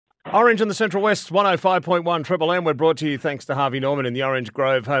Orange in the Central West, 105.1 Triple M. We're brought to you thanks to Harvey Norman in the Orange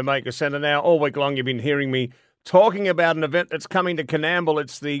Grove Homemaker Centre. Now, all week long you've been hearing me talking about an event that's coming to Coonamble.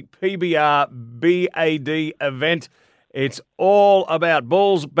 It's the PBR BAD event. It's all about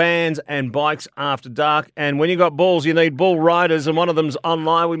bulls, bands and bikes after dark. And when you've got bulls, you need bull riders, and one of them's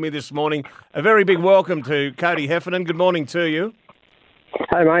online with me this morning. A very big welcome to Cody Heffernan. Good morning to you.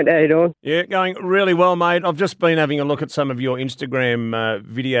 Hey, mate. How you doing? Yeah, going really well, mate. I've just been having a look at some of your Instagram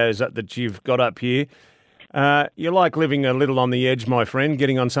videos that you've got up here. You're like living a little on the edge, my friend,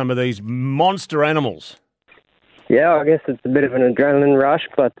 getting on some of these monster animals. Yeah, I guess it's a bit of an adrenaline rush,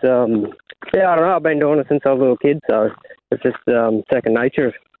 but I don't know. I've been doing it since I was a little kid, so it's just second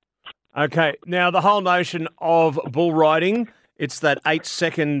nature. Okay, now the whole notion of bull riding, it's that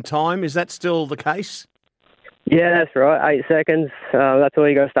 8-second time. Is that still the case? Yeah, that's right. 8 seconds. That's all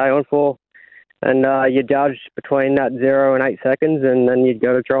you got to stay on for. And you judge between that 0 and 8 seconds, and then you've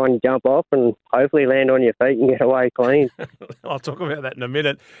got to try and jump off and hopefully land on your feet and get away clean. I'll talk about that in a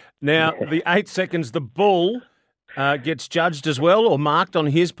minute. Now, the 8 seconds, the bull gets judged as well or marked on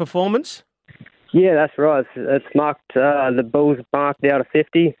his performance? Yeah, that's right. It's marked. The bull's marked out of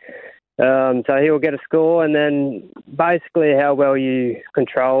 50. So he'll get a score, and then basically how well you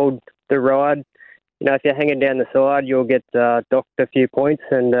controlled the ride. You know, if you're hanging down the side, you'll get docked a few points,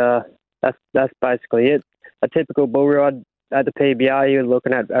 and that's basically it. A typical bull ride at the PBR, you're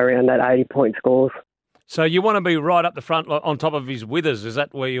looking at around that 80-point scores. So you want to be right up the front on top of his withers. Is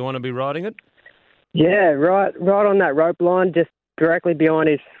that where you want to be riding it? Yeah, right on that rope line, just directly behind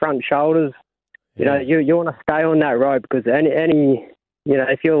his front shoulders. Yeah. You know, you want to stay on that rope because any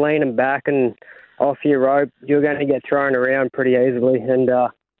if you're leaning back and off your rope, you're going to get thrown around pretty easily, and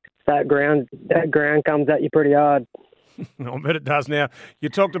that ground comes at you pretty hard. I bet it does. Now, you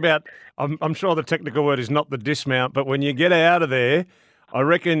talked about, I'm sure the technical word is not the dismount, but when you get out of there, I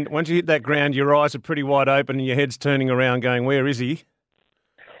reckon once you hit that ground, your eyes are pretty wide open and your head's turning around going, where is he?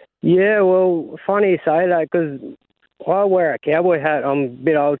 Yeah, well, funny you say that because I wear a cowboy hat. I'm a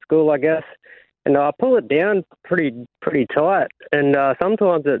bit old school, I guess, and I pull it down pretty tight, and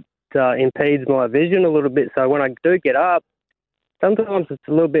sometimes it impedes my vision a little bit. So when I do get up, sometimes it's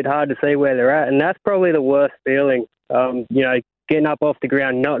a little bit hard to see where they're at, and that's probably the worst feeling, getting up off the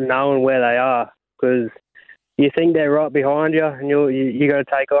ground not knowing where they are, because you think they're right behind you, and you got to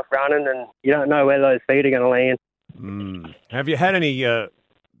take off running, and you don't know where those feet are going to land. Have you had any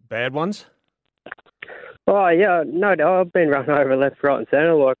bad ones? Oh, yeah, no, I've been run over left, right and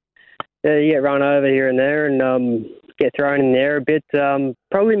centre. Like, you get run over here and there and get thrown in there a bit.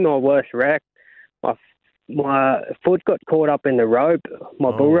 Probably my worst wreck. My foot got caught up in the rope,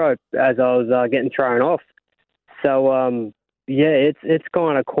 my bull rope, as I was getting thrown off. So, it's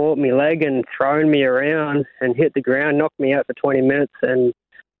kind of caught me leg and thrown me around and hit the ground, knocked me out for 20 minutes and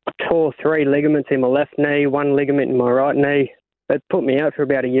tore 3 ligaments in my left knee, 1 ligament in my right knee. It put me out for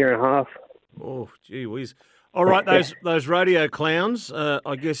about a year and a half. Oh, gee whiz. All right, those rodeo clowns,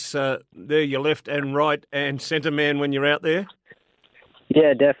 I guess they're your left and right and centre man when you're out there?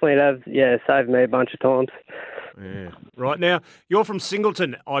 Yeah, definitely. They've saved me a bunch of times. Yeah. Right, now, you're from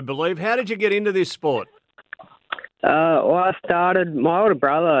Singleton, I believe. How did you get into this sport? I started, my older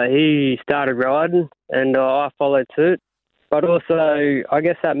brother, he started riding and I followed suit. But also, I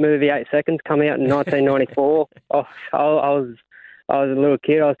guess that movie 8 Seconds came out in 1994. I was a little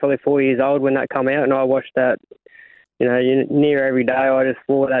kid. I was probably 4 years old when that came out, and I watched that, near every day. I just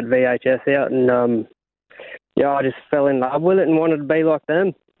wore that VHS out, and I just fell in love with it and wanted to be like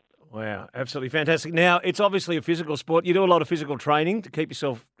them. Wow, absolutely fantastic. Now, it's obviously a physical sport. You do a lot of physical training to keep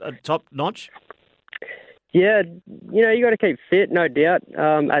yourself top notch? Yeah, you got to keep fit, no doubt.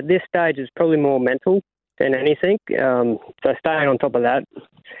 At this stage, it's probably more mental than anything. So staying on top of that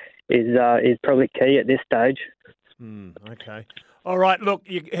is probably key at this stage. Okay. All right, look,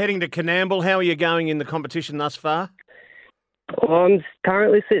 you're heading to Coonamble. How are you going in the competition thus far? I'm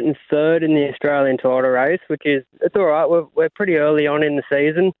currently sitting third in the Australian title race, it's all right. We're pretty early on in the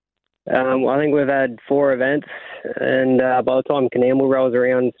season. I think we've had 4 events, and by the time Coonamble rolls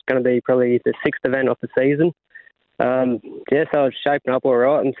around, it's going to be probably the 6th event of the season. So it's shaping up all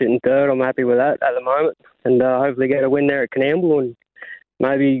right. I'm sitting third. I'm happy with that at the moment, and hopefully get a win there at Coonamble and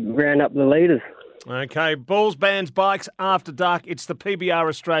maybe round up the leaders. Okay, Bulls, Bands, Bikes, After Dark. It's the PBR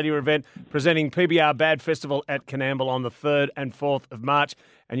Australia event presenting PBR Bad Festival at Coonamble on the 3rd and 4th of March.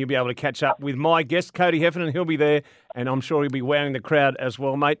 And you'll be able to catch up with my guest, Cody Heffernan. He'll be there, and I'm sure he'll be wowing the crowd as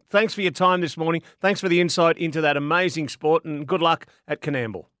well, mate. Thanks for your time this morning. Thanks for the insight into that amazing sport, and good luck at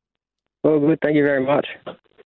Coonamble. Well, good. Thank you very much.